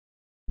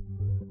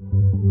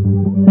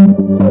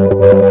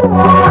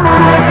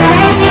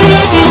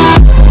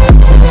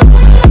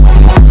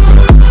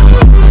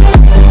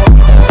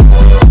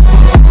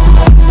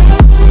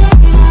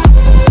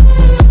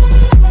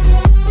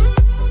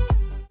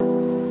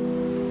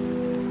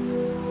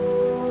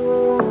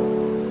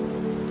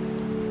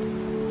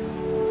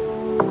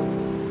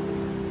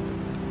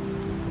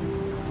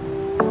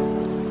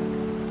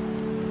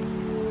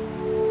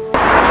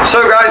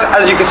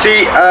as you can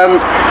see,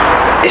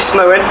 it's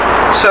snowing.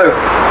 So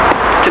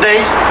today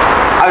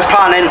I was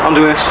planning on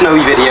doing a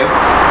snowy video.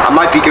 I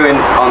might be going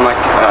on like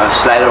a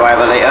sled or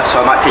whatever later, so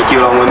I might take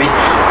you along with me.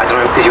 I don't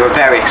know, because you're a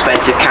very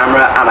expensive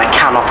camera and I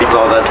cannot be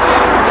bothered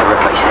to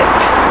replace it.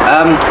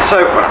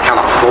 Well, I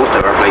cannot afford to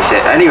replace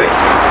it. Anyway,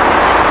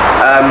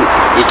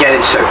 you're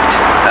getting soaked.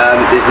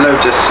 There's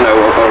loads of snow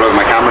all over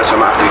my camera, so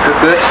I might have to be quick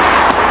with this.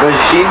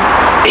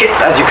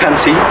 As you can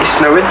see, it's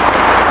snowing.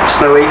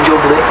 Snow angel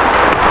blue.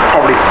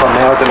 Probably the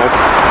thumbnail,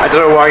 I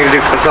don't know what I'm gonna do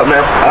for the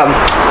thumbnail.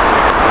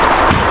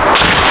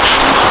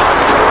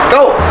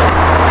 Go!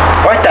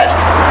 Right then.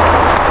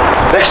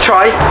 Let's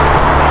try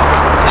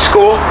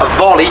score a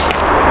volley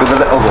with a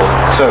little ball.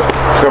 So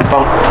it's gonna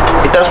bounce.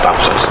 It does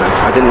bounce on snow.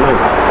 I didn't know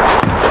that.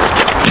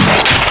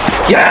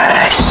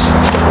 Yes!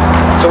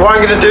 So what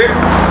I'm gonna do,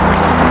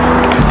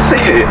 does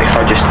it hurt if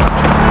I just,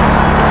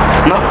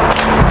 no.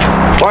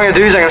 What I'm gonna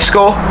do is I'm gonna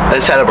score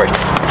and celebrate.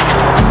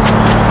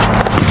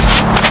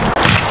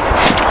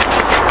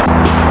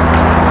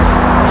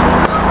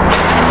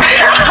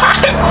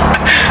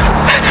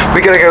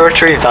 We're gonna go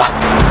retrieve that.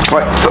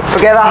 Right,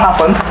 forget that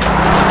happened.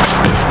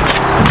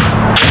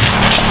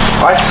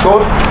 Right,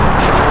 scored.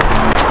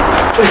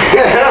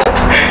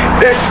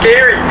 It's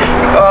scary.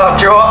 Oh,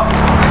 do you know what?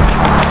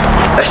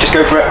 Let's just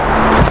go for it.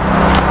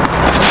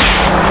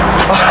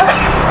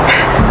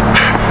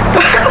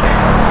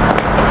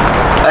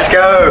 Let's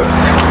go.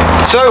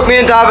 So, me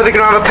and David are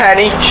gonna have a pen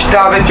each.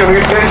 David, do you want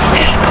to go first?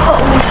 It's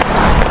cold.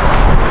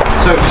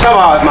 So,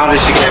 somehow I've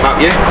managed to get him up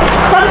you.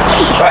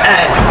 Funky.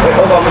 Right, wait,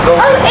 hold on, we'll go.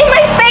 Oh, in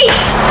my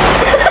face!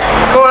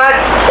 Go on, Ed.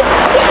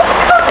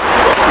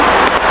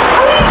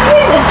 How are you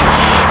doing?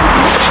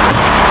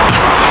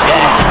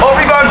 Yes. Off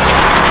we go.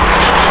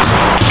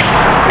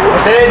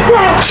 It's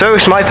in. So,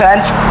 it's my pen.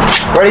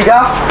 Ready, go?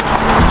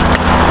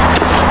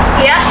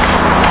 Yeah.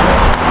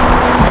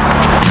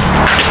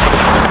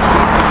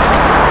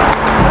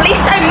 At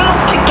least I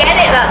moved to get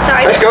it that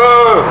time. Let's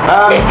go.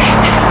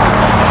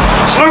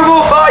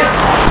 Snowball fight.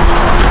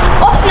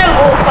 Or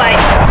snowball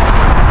fight.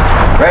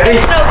 Ready?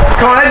 Snowball.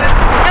 Come on, Ed.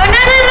 No,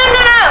 no, no, no,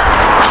 no, no.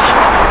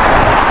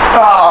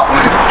 Oh.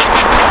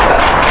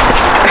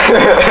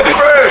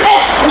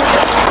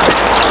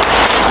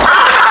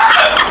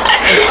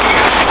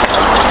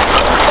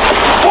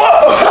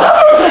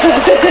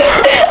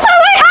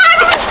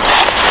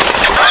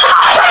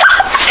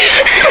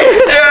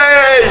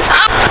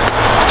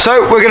 So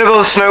we're gonna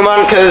build a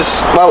snowman because,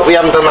 well, we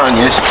haven't done that in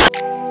years.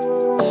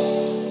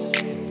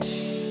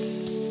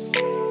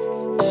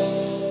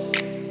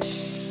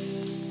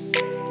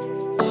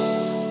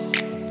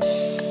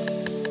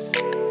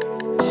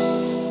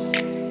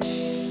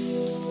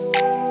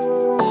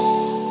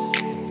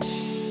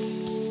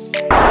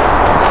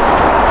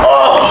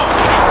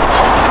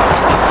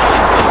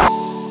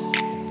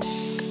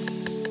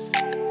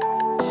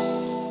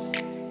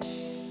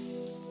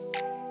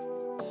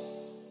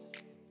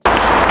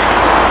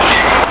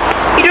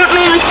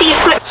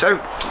 So,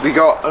 we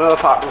got another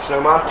part of the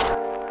snowman.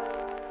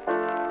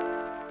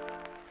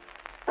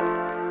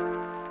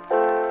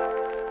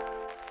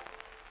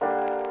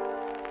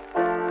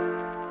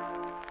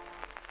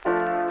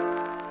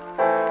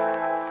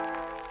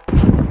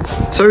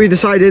 So we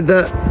decided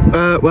that,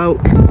 well,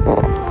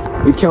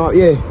 we'd come out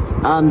here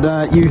and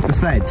use the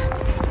sleds.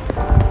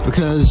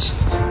 Because,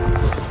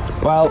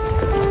 well,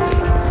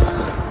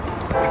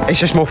 it's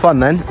just more fun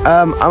then.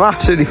 I'm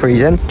absolutely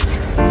freezing.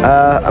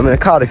 I'm in a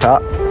Cardiff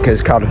hat,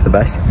 because Cardiff's the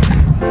best.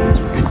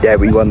 Yeah,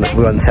 we won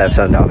the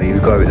 7 Derby, we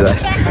got over the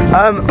best.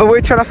 But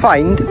we're trying to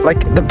find like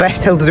the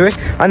best hill to do it.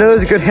 I know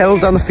there's a good hill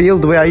down the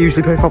field the way I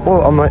usually play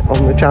football on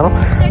the channel.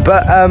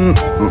 But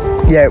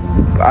yeah,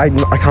 I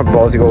can't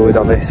bother to go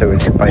down this, so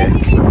it's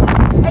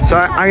so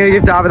I'm gonna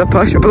give David a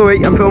push. By the way,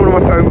 I'm filming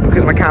on my phone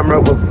because my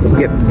camera will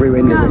get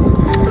ruined.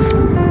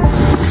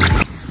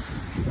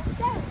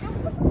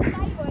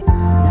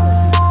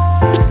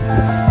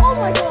 Oh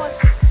my god.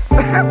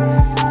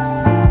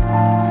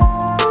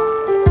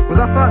 Was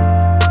that fun?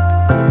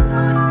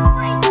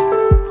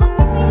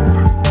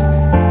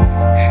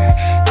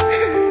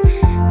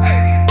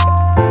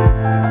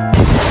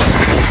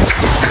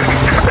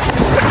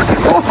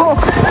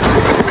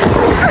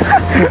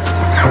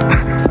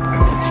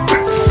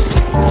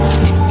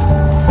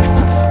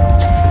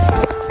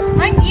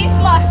 I'm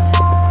useless.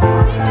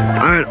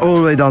 I went all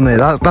the way down there.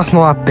 That's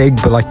not that big,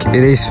 but like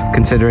it is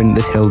considering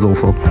this hill's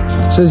awful.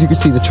 So as you can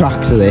see, the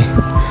tracks are there.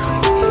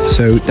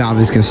 So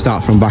David's going to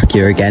start from back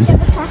here again.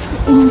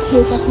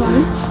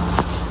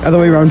 Other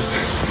way around.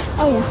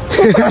 Oh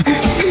yeah.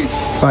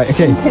 Right,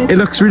 okay. It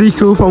looks really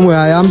cool from where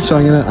I am, so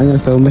I'm gonna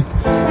film it.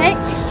 Right.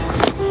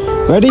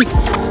 Ready?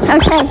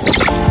 Okay.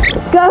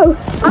 Go.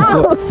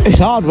 Ow. It's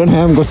hard when I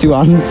haven't got two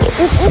hands.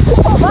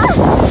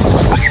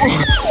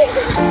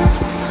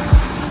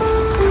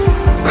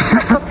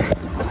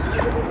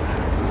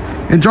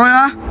 Enjoy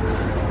that?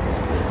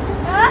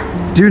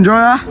 Do you enjoy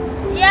that?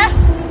 Yes.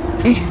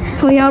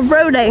 We are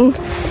rolling.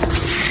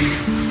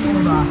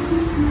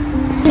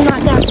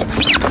 Not down.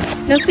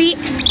 No feet.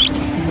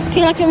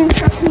 Feel like I'm in a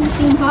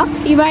theme park.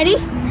 You ready?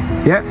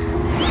 Yep.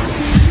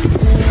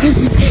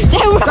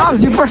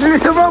 Dabs, you're pushing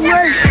it the wrong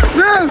way.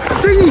 No,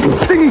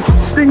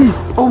 stingies.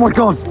 Oh my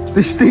god,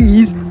 this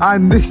stingies.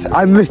 I'm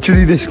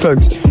literally this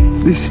close.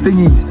 This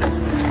stingies.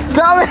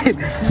 Damn it!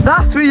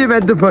 That's where you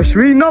meant to push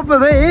me, not for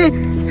there.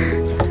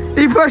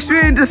 He pushed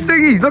me into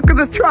stingies. Look at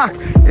the track.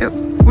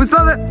 Was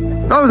that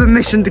it? That was a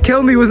mission to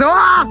kill me. Was that?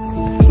 Ah!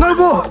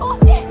 Snowball.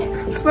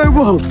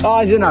 Snowball. Oh,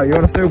 I don't know. You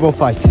want a snowball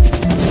fight?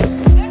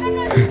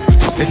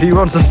 If he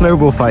wants a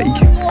snowball fight, he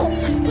can.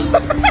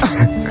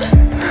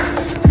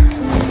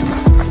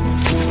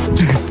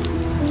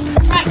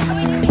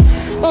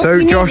 So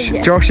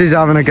Josh is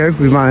having a go.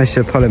 We managed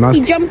to pull him out.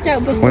 He jumped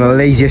out before. One of the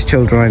laziest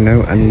children I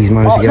know, and he's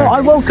managed to get out. I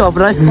woke up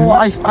and I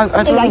thought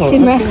I don't likes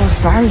him there.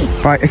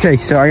 Right, okay,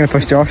 so I'm going to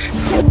push Josh.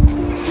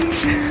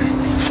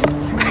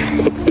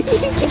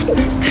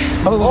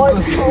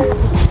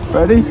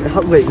 Ready?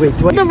 Wait.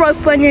 The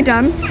rope when you're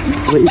done.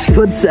 Wait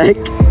 1 sec.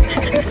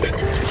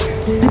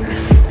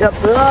 Yep.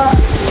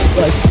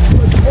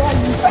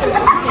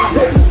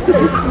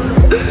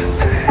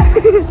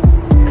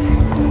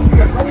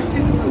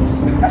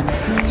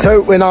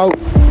 So we're now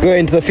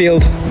going to the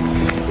field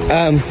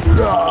to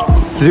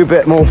do a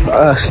bit more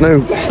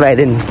snow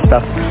sledding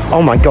stuff.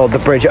 Oh my god, the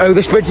bridge. Oh,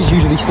 this bridge is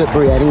usually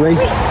slippery anyway.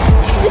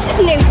 This is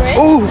a new bridge.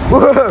 Oh,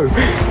 whoa.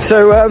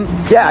 So,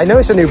 yeah, I know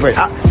it's a new bridge.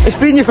 It's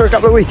been here for a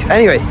couple of weeks.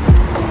 Anyway,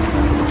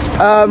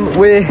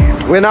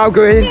 we're now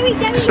going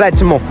to sled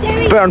some more,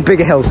 but on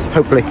bigger hills,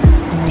 hopefully.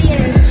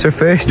 So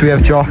first we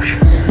have Josh.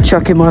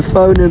 Chucking my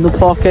phone in the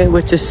pocket,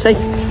 which is safe.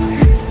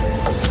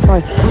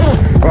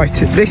 Right,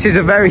 this is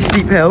a very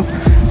steep hill.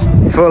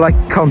 For like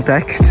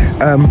context,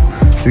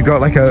 we've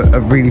got like a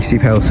really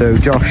steep hill. So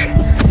Josh.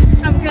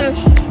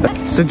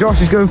 So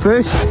Josh is going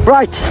first.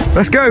 Right.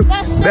 Let's go.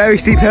 That's very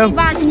steep really hill.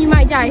 bad and you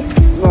might die.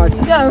 Right.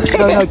 Go.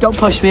 No, don't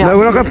push me out. No,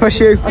 we're not gonna push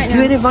you. I'm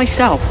doing it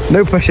myself.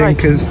 No pushing,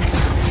 because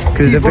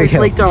there's a big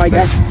hill. Later, I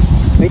guess.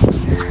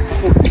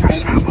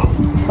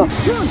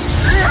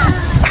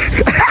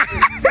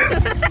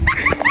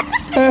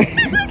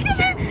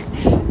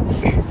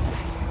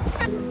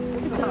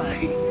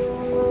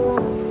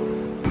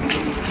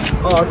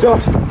 Oh,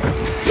 Josh.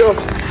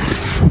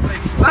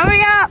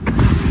 Hurry up.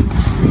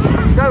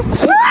 Go.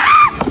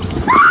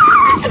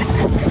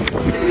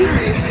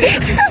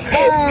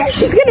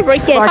 He's gonna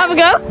break it. Right. Have a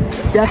go.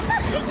 Yes.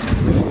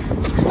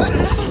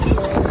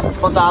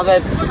 What's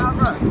that?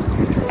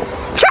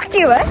 Track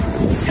you, eh?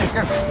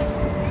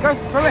 Go,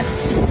 hurry.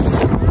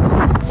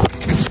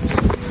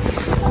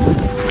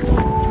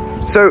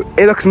 So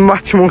it looks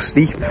much more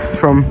steep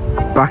from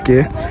back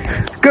here.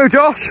 Go,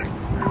 Josh.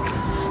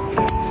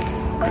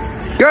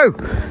 Go.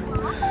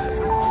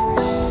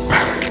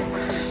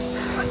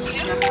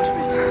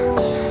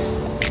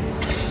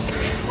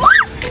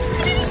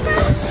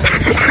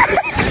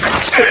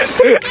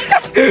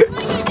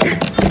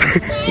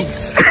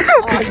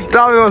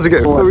 Darby wants to go.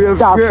 So we have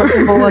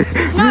forward.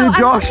 me and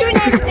Josh.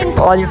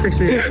 Oh, you fix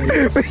me.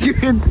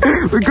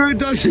 We're going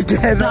down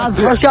together.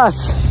 Push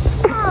us.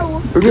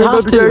 We're going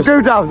down together.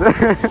 Go down.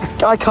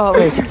 I can't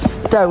wait.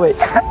 Don't wait.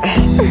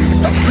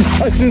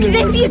 Because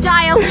if you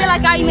die, I'll feel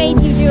like I made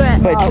you do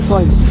it. Wait. Oh,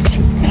 fine.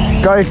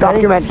 Guys,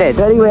 documented.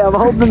 Anyway, I'm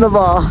holding the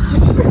bar.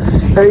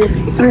 3,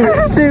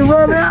 2,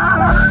 1.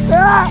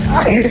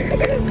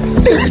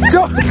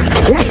 Josh.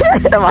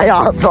 My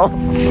arms off.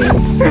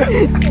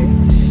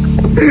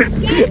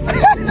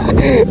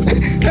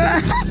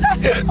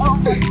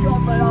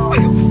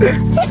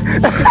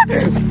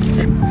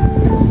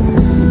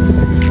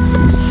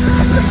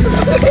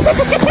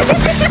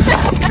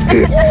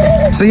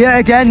 So yeah,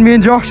 again, me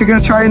and Josh are going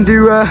to try and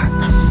do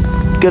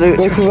Gonna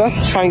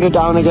try and go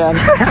down again.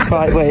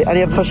 Right, wait, I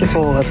need to push it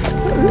forward.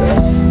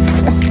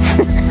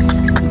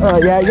 Oh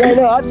yeah,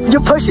 no,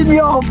 you're pushing me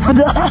off.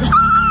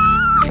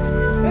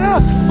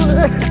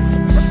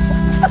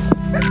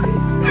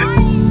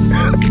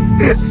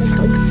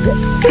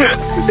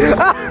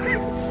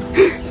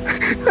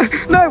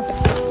 No.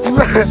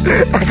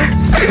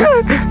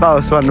 That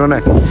was fun, wasn't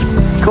it?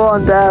 Go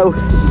on, Dale.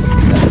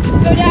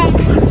 Go down.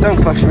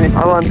 Don't push me.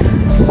 I want Go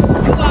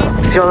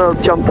on. your little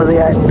jump at the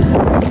end.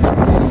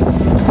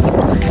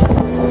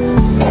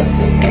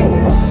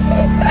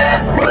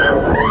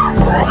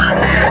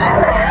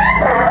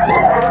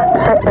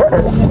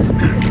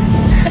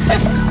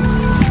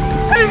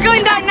 Who's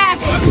going down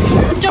next?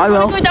 Don't I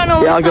will. Go down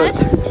all Yeah, I'll go.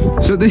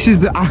 So this is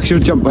the actual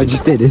jump I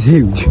just did. It's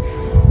huge.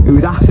 It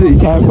was absolutely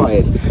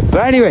terrifying.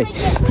 But anyway,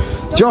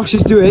 Josh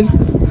is doing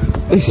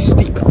this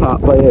steep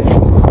part by here.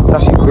 It's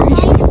actually really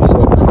steep,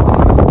 so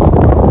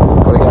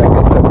gotta get a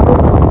good jump.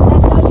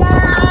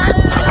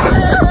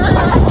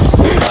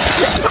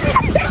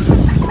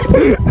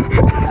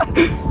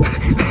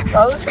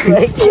 That was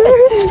great.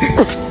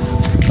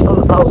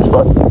 That was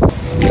fun.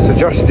 So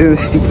Josh is doing the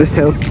steepest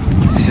hill.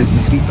 This is the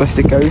steepest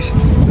it goes.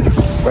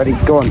 Ready?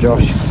 Go on,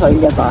 Josh. So I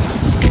can get back.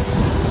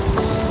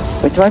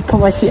 Wait, do I put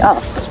my feet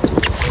up?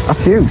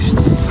 That's you.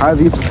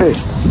 However you prefer.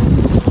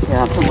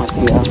 Yeah, I'll put my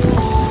feet up.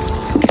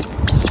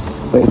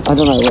 Wait, I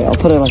don't know, wait, I'll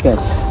put it like this.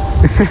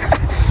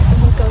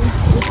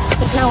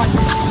 Now I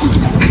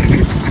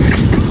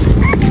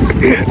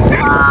Down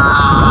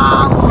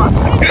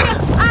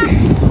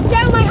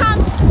my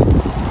hand.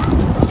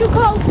 Too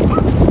cold.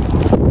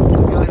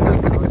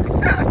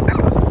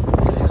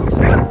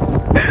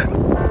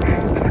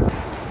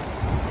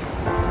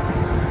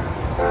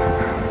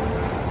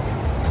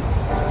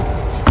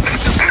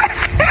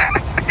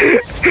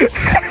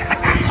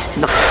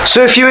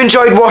 So if you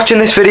enjoyed watching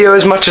this video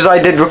as much as I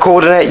did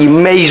recording it, you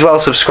may as well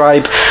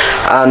subscribe,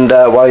 and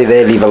while you're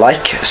there, leave a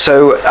like.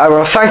 So I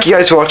want to thank you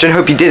guys for watching.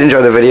 Hope you did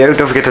enjoy the video.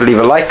 Don't forget to leave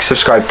a like,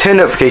 subscribe, turn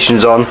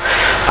notifications on,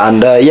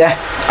 and yeah,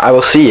 I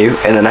will see you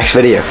in the next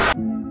video.